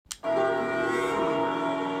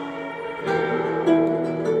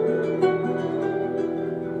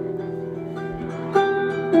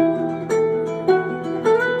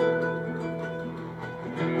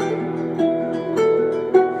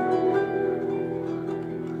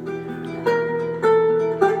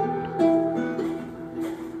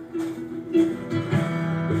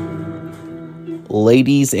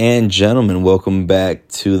Ladies and gentlemen, welcome back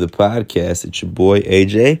to the podcast. It's your boy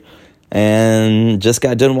AJ, and just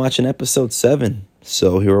got done watching episode 7.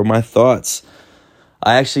 So here are my thoughts.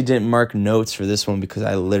 I actually didn't mark notes for this one because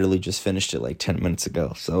I literally just finished it like 10 minutes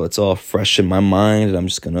ago. So it's all fresh in my mind, and I'm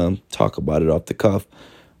just going to talk about it off the cuff.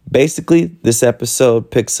 Basically, this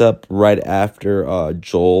episode picks up right after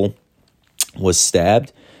Joel was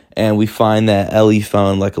stabbed. And we find that Ellie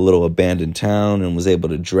found like a little abandoned town and was able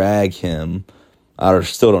to drag him. I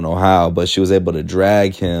still don't know how, but she was able to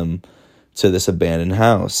drag him to this abandoned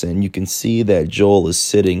house. And you can see that Joel is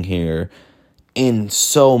sitting here in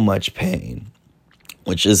so much pain,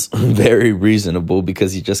 which is very reasonable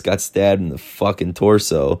because he just got stabbed in the fucking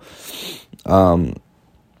torso. But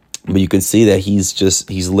you can see that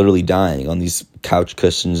he's literally dying on these couch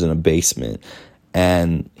cushions in a basement.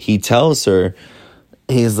 And he tells her,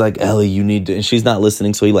 he's like, Ellie, you need to, and she's not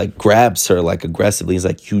listening. So he like grabs her like aggressively. He's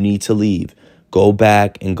like, you need to leave. Go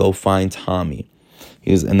back and go find Tommy.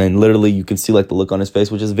 And then literally you can see like the look on his face,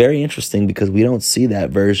 which is very interesting because we don't see that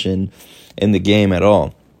version in the game at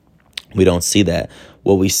all. We don't see that.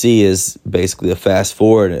 What we see is basically a fast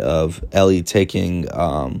forward of Ellie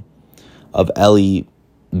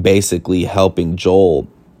basically helping Joel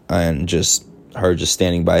and just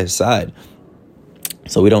standing by his side.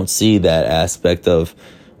 So we don't see that aspect of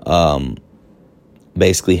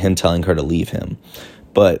basically him telling her to leave him.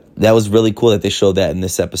 But that was really cool that they showed that in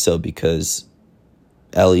this episode because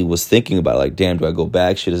Ellie was thinking about it, like, damn, do I go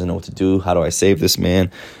back? She doesn't know what to do. How do I save this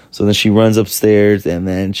man? So then she runs upstairs and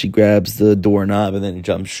then she grabs the doorknob and then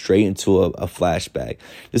jumps straight into a flashback.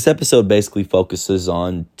 This episode basically focuses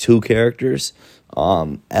on two characters,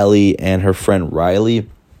 Ellie and her friend Riley,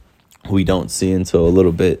 who we don't see until a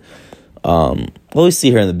little bit. We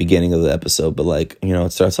see her in the beginning of the episode, but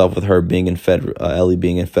it starts off with her being in Ellie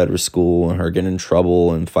being in federal school and her getting in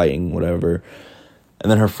trouble and fighting, whatever.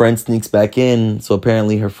 And then her friend sneaks back in. So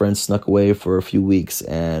apparently her friend snuck away for a few weeks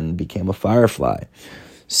and became a Firefly.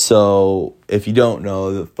 So if you don't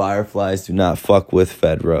know, the Fireflies do not fuck with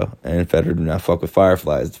Fedra, and Fedra do not fuck with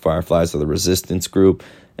Fireflies. The Fireflies are the resistance group,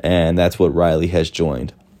 and that's what Riley has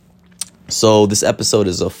joined. So this episode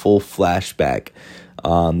is a full flashback.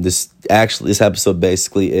 This episode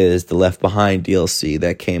basically is the Left Behind DLC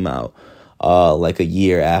that came out like a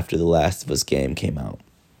year after the Last of Us game came out.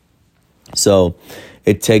 So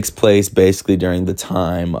it takes place basically during the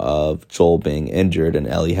time of Joel being injured and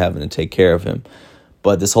Ellie having to take care of him.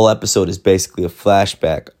 But this whole episode is basically a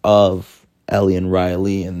flashback of Ellie and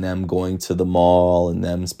Riley and them going to the mall and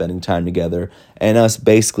them spending time together and us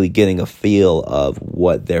basically getting a feel of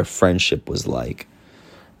what their friendship was like.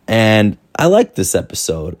 And I like this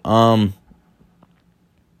episode. I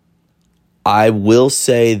will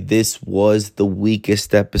say this was the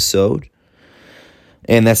weakest episode.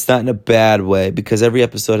 And that's not in a bad way because every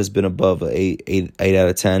episode has been above an 8 out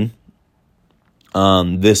of 10.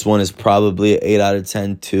 This one is probably an 8 out of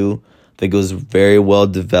 10 too. I think it was very well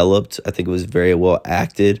developed. I think it was very well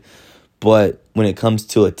acted. But when it comes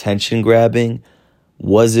to attention grabbing,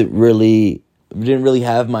 didn't really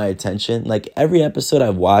have my attention. Like every episode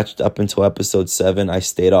I've watched up until episode 7, I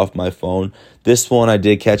stayed off my phone. This one I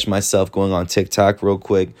did catch myself going on TikTok real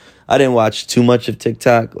quick. I didn't watch too much of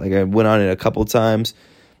TikTok. Like I went on it a couple times,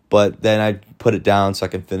 but then I put it down so I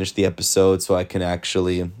can finish the episode so I can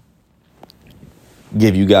actually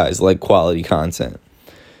give you guys like quality content.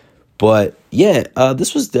 But yeah,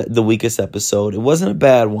 this was the weakest episode. It wasn't a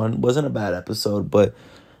bad one. It wasn't a bad episode, but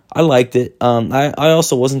I liked it. I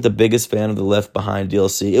also wasn't the biggest fan of the Left Behind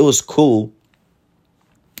DLC. It was cool.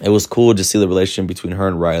 It was cool to see the relationship between her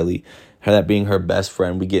and Riley. Her that being her best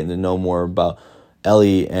friend. We getting to know more about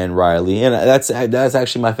Ellie and Riley. And that's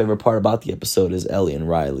actually my favorite part about the episode is Ellie and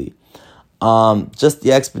Riley. Just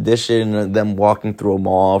the expedition and them walking through a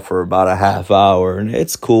mall for about a half hour. And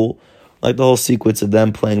it's cool. Like the whole sequence of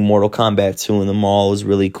them playing Mortal Kombat 2 in the mall was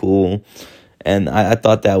really cool. And I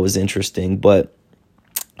thought that was interesting. But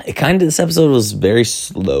this episode was very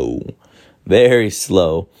slow. Very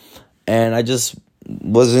slow. And I just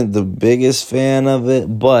wasn't the biggest fan of it,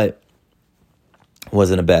 but it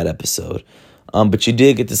wasn't a bad episode. But you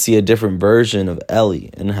did get to see a different version of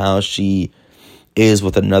Ellie and how she is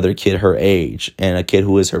with another kid her age and a kid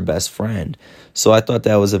who is her best friend. So I thought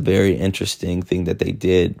that was a very interesting thing that they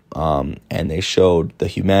did. And they showed the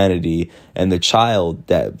humanity and the child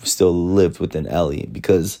that still lived within Ellie.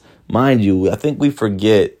 Because, mind you, I think we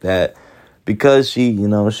forget that because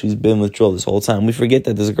she's been with Joel this whole time, we forget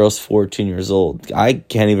that this girl's 14 years old. I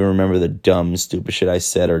can't even remember the dumb, stupid shit I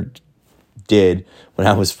said or did when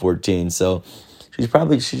I was 14. So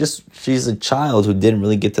she's a child who didn't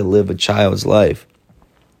really get to live a child's life.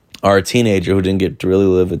 or a teenager who didn't get to really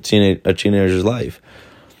live a teenager's life.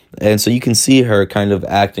 And so you can see her kind of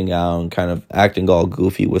acting out and kind of acting all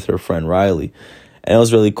goofy with her friend Riley. And it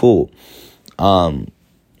was really cool.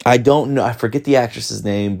 I don't know. I forget the actress's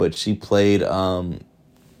name, but she played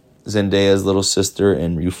Zendaya's little sister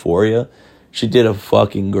in Euphoria. She did a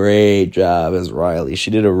fucking great job as Riley.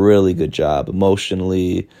 She did a really good job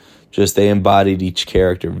emotionally. Just they embodied each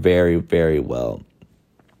character very, very well.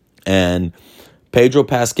 And Pedro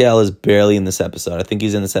Pascal is barely in this episode. I think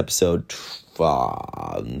he's in this episode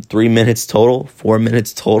 3 minutes total, 4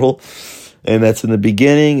 minutes total. And that's in the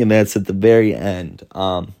beginning and that's at the very end.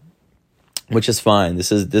 Which is fine.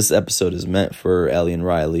 This episode is meant for Ellie and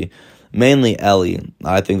Riley. Mainly Ellie.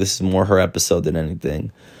 I think this is more her episode than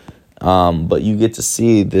anything. But you get to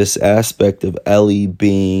see this aspect of Ellie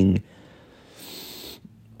being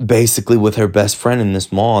basically with her best friend in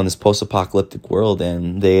this mall, in this post-apocalyptic world,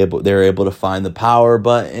 and they're able to find the power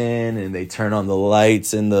button, and they turn on the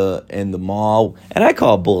lights in the mall. And I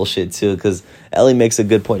call bullshit too, because Ellie makes a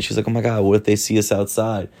good point. She's like, "Oh my god, what if they see us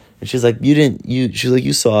outside?" And she's like, she's like,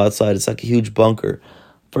 "You saw outside. It's like a huge bunker."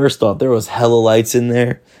 First off, there was hella lights in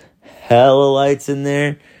there.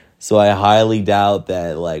 So I highly doubt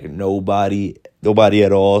that like nobody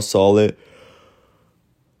at all saw it.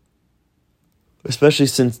 Especially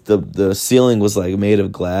since the ceiling was like made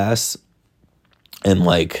of glass and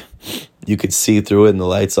like you could see through it and the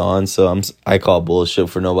lights on. So I call bullshit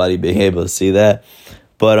for nobody being able to see that.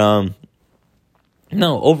 But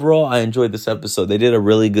no, overall I enjoyed this episode. They did a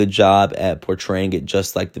really good job at portraying it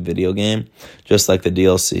just like the video game, just like the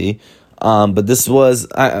DLC. But this was,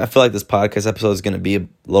 I feel like this podcast episode is going to be a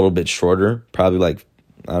little bit shorter, probably like,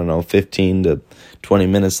 I don't know, 15 to 20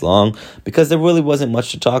 minutes long, because there really wasn't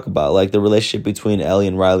much to talk about. Like, the relationship between Ellie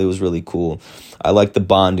and Riley was really cool. I liked the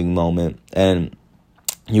bonding moment. And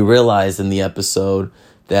you realize in the episode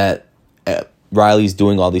that Riley's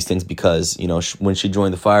doing all these things because, you know, when she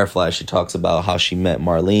joined the Fireflies, she talks about how she met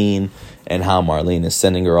Marlene and how Marlene is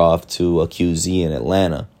sending her off to a QZ in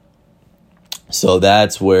Atlanta. So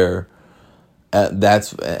that's where...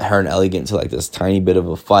 that's her and Ellie get into like this tiny bit of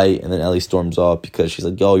a fight, and then Ellie storms off because she's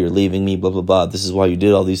like, "Yo, you're leaving me, blah blah blah. This is why you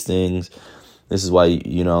did all these things. This is why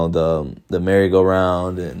you know the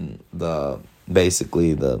merry-go-round and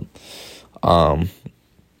basically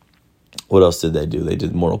what else did they do? They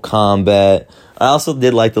did Mortal Kombat. I also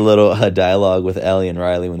did like the little dialogue with Ellie and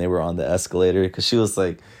Riley when they were on the escalator, because she was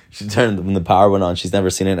like, she turned when the power went on. She's never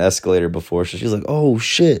seen an escalator before, so she's like, "Oh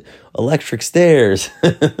shit, electric stairs!"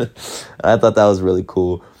 I thought that was really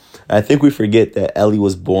cool. I think we forget that Ellie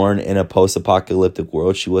was born in a post-apocalyptic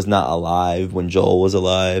world. She was not alive when Joel was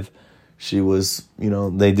alive. She was, you know,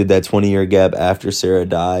 they did that 20-year gap after Sarah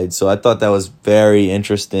died. So I thought that was very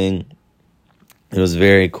interesting. It was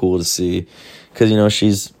very cool to see, because, you know,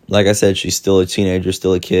 she's, like I said, she's still a teenager,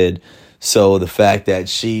 still a kid. So the fact that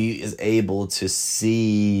she is able to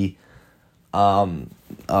see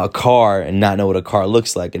a car and not know what a car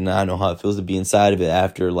looks like and not know how it feels to be inside of it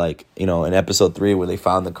after, like, you know, in episode 3 where they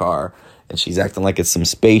found the car and she's acting like it's some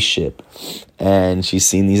spaceship and she's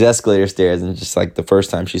seen these escalator stairs, and just like the first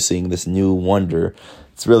time she's seeing this new wonder.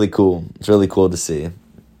 It's really cool. It's really cool to see.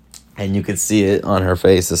 And you could see it on her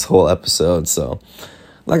face this whole episode. So,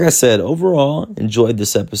 like I said, overall, enjoyed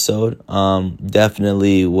this episode.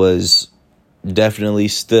 Definitely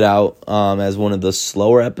stood out as one of the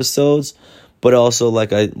slower episodes, but also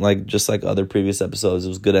just like other previous episodes, it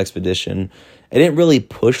was good expedition. It didn't really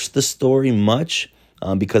push the story much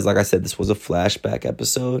because, like I said, this was a flashback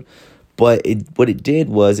episode. But what it did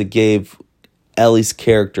was it gave Ellie's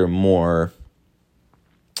character more.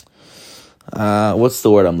 What's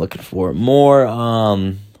the word I'm looking for? More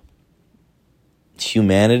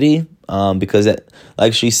humanity. Because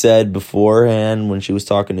like she said beforehand when she was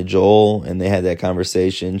talking to Joel and they had that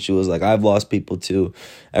conversation, she was like, "I've lost people too.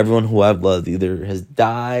 Everyone who I've loved either has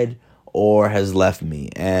died or has left me."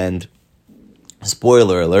 And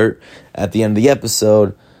spoiler alert, at the end of the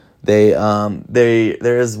episode,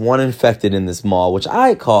 there is one infected in this mall, which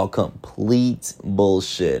I call complete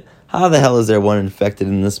bullshit. How the hell is there one infected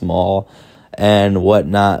in this mall and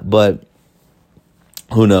whatnot? But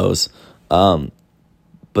who knows?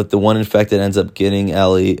 But the one infected ends up getting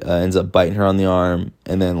Ellie, ends up biting her on the arm,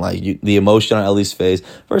 and then the emotion on Ellie's face.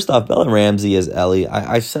 First off, Bella Ramsey as Ellie.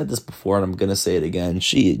 I've said this before, and I'm gonna say it again.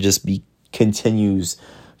 She just continues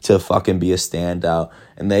to fucking be a standout,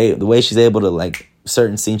 and the way she's able to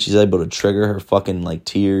certain scenes, she's able to trigger her fucking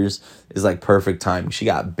tears is perfect timing. She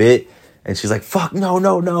got bit, and she's like, "Fuck, no,"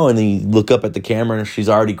 and then you look up at the camera, and she's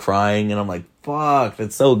already crying, and I'm like, "Fuck,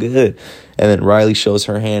 that's so good." And then Riley shows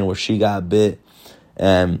her hand where she got bit.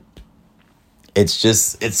 And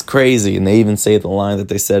it's crazy. And they even say the line that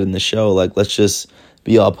they said in the show, like, let's just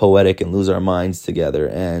be all poetic and lose our minds together.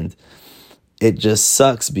 And it just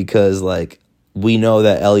sucks because, like, we know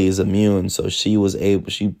that Ellie is immune, so she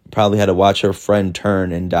probably had to watch her friend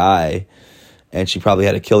turn and die, and she probably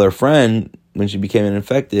had to kill her friend when she became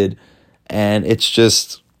infected, and it's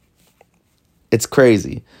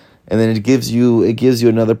crazy. And then it gives you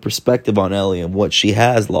another perspective on Ellie and what she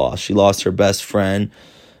has lost. She lost her best friend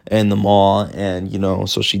in the mall, and,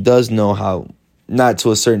 so she does know how, not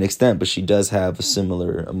to a certain extent, but she does have a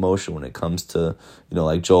similar emotion when it comes to,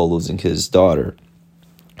 like Joel losing his daughter.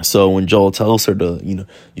 So when Joel tells her to,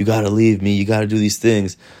 you got to leave me, you got to do these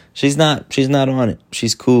things, she's not on it.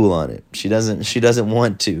 She's cool on it. She doesn't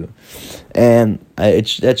want to. And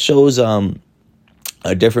that shows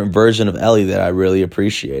a different version of Ellie that I really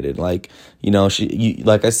appreciated. Like,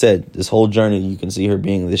 like I said, this whole journey, you can see her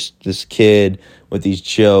being this kid with these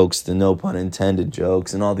jokes, the no pun intended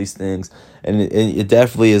jokes, and all these things. And it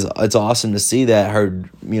definitely is. It's awesome to see that her,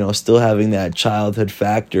 still having that childhood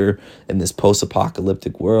factor in this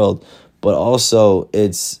post-apocalyptic world. But also,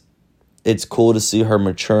 it's cool to see her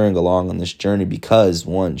maturing along on this journey because,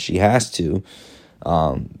 one, she has to.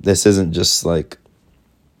 This isn't just like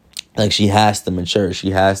she has to mature. She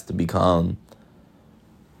has to become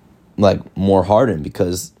like more hardened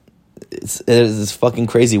because it's this fucking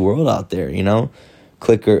crazy world out there,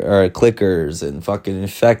 clickers and fucking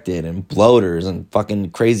infected and bloaters and fucking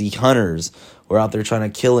crazy hunters who are out there trying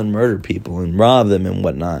to kill and murder people and rob them and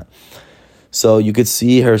whatnot. So you could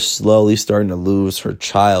see her slowly starting to lose her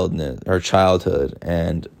childhood,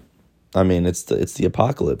 and I mean it's the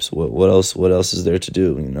apocalypse. What else is there to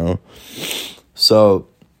do, So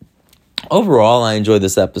overall, I enjoyed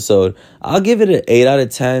this episode. I'll give it an 8 out of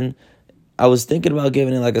 10. I was thinking about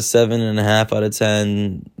giving it like a 7.5 out of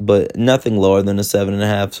 10, but nothing lower than a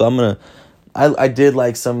 7.5. So I did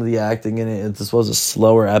like some of the acting in it. This was a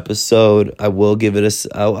slower episode. I will give it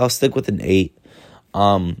I'll stick with an 8.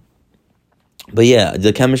 But yeah,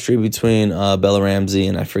 the chemistry between Bella Ramsey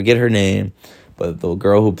and I forget her name, but the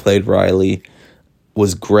girl who played Riley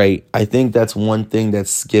was great. I think that's one thing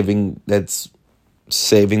that's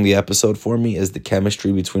saving the episode for me is the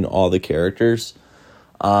chemistry between all the characters.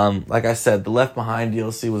 Like I said, the Left Behind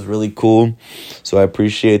DLC was really cool, so I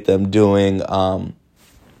appreciate them doing a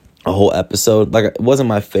whole episode. Like, it wasn't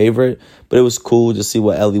my favorite, but it was cool to see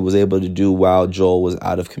what Ellie was able to do while Joel was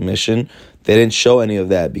out of commission. They didn't show any of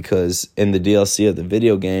that because in the DLC of the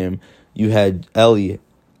video game, you had Ellie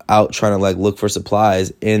out trying to like look for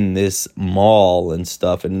supplies in this mall and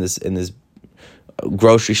stuff, in this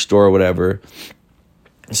grocery store or whatever.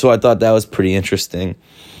 So I thought that was pretty interesting.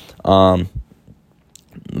 But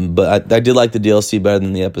I did like the DLC better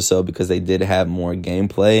than the episode because they did have more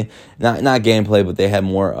gameplay. Not gameplay, but they had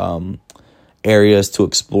more areas to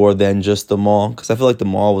explore than just the mall. Because I feel like the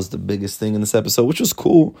mall was the biggest thing in this episode, which was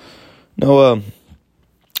cool. No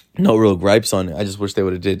real gripes on it. I just wish they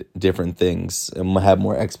would have did different things and have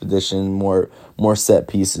more expedition, more set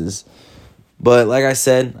pieces. But like I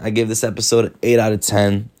said, I give this episode an 8 out of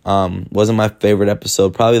 10. Wasn't my favorite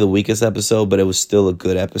episode, probably the weakest episode, but it was still a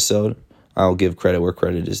good episode. I'll give credit where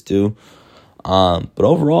credit is due. But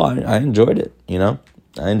overall, I enjoyed it,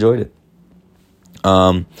 I enjoyed it.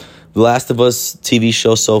 The Last of Us TV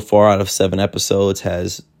show so far out of 7 episodes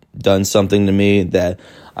has done something to me that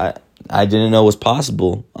I didn't know was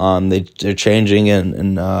possible. They're changing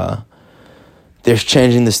and they're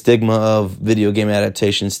changing the stigma of video game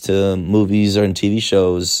adaptations to movies or in TV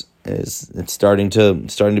shows. It's starting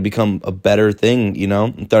to become a better thing,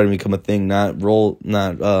 It's starting to become a thing, not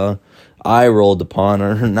eye rolled upon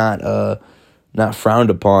or not frowned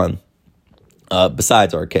upon.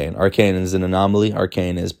 Besides Arcane. Arcane is an anomaly.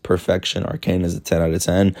 Arcane is perfection. Arcane is a 10 out of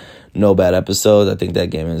 10. No bad episodes. I think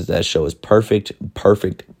that show is perfect.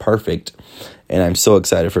 And I'm so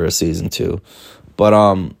excited for a season 2.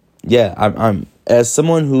 But yeah, I'm as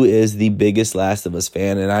someone who is the biggest Last of Us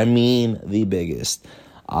fan, and I mean the biggest.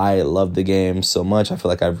 I love the game so much. I feel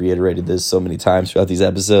like I've reiterated this so many times throughout these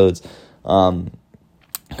episodes.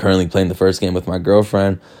 Currently playing the first game with my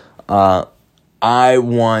girlfriend. I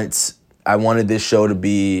wanted this show to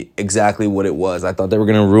be exactly what it was. I thought they were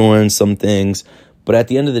going to ruin some things. But at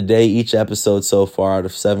the end of the day, each episode so far out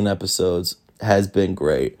of 7 episodes has been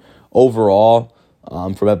great. Overall,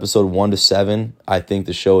 from episode 1 to 7, I think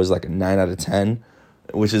the show is like a 9 out of 10,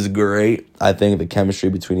 which is great. I think the chemistry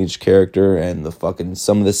between each character and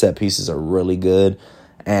some of the set pieces are really good.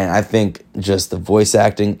 And I think just the voice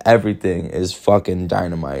acting, everything is fucking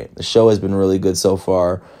dynamite. The show has been really good so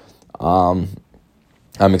far.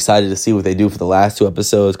 I'm excited to see what they do for the last 2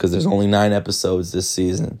 episodes because there's only 9 episodes this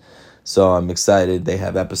season. So I'm excited. They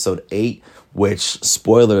have episode 8, which,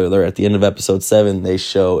 spoiler alert, at the end of episode 7, they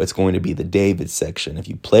show it's going to be the David section. If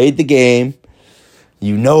you played the game,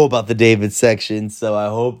 you know about the David section, so I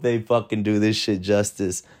hope they fucking do this shit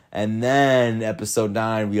justice. And then episode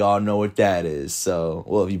 9, we all know what that is. So,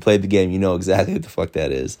 well, if you played the game, you know exactly what the fuck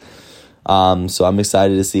that is. So I'm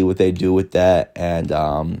excited to see what they do with that.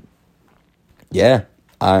 And yeah,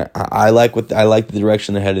 I like the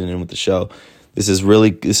direction they're heading in with the show. This is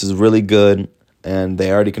really good, and they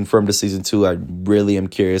already confirmed a season 2. I really am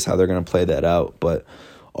curious how they're gonna play that out. But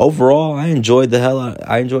overall, I enjoyed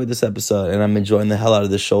this episode, and I'm enjoying the hell out of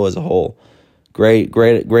this show as a whole.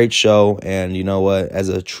 Great show. And you know what? As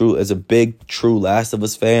a big true Last of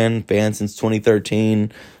Us fan since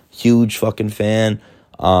 2013, huge fucking fan.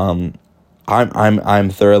 I'm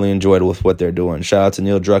thoroughly enjoyed with what they're doing. Shout out to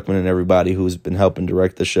Neil Druckmann and everybody who's been helping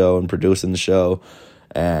direct the show and producing the show.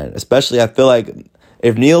 And especially, I feel like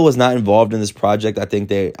if Neil was not involved in this project,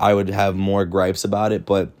 I would have more gripes about it.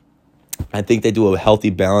 But I think they do a healthy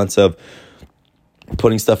balance of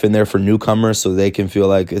putting stuff in there for newcomers so they can feel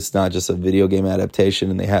like it's not just a video game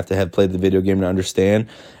adaptation and they have to have played the video game to understand.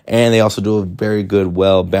 And they also do a very good,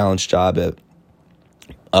 well-balanced job at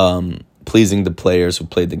pleasing the players who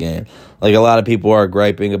played the game. Like, a lot of people are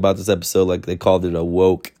griping about this episode, like they called it a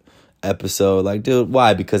woke episode. Like, dude,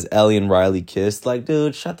 why? Because Ellie and Riley kissed? Like,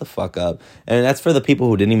 dude, shut the fuck up. And that's for the people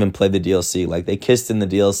who didn't even play the DLC. Like, they kissed in the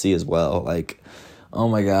DLC as well. Like, oh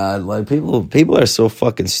my god, like, people are so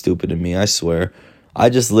fucking stupid to me, I swear. I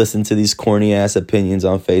just listen to these corny ass opinions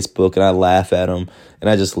on Facebook and I laugh at them and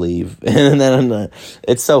I just leave. And then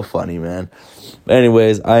it's so funny, man. But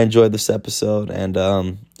anyways, I enjoyed this episode, and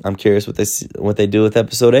I'm curious what they do with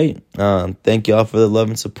episode 8. Thank y'all for the love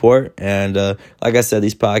and support. And like I said,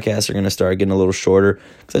 these podcasts are going to start getting a little shorter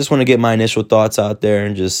because I just want to get my initial thoughts out there,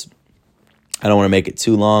 and I don't want to make it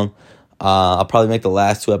too long. I'll probably make the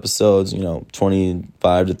last 2 episodes,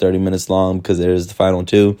 25 to 30 minutes long because there's the final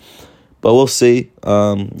 2. But we'll see.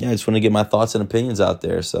 I just want to get my thoughts and opinions out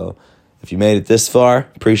there. So if you made it this far,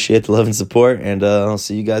 appreciate the love and support, and I'll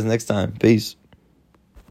see you guys next time. Peace.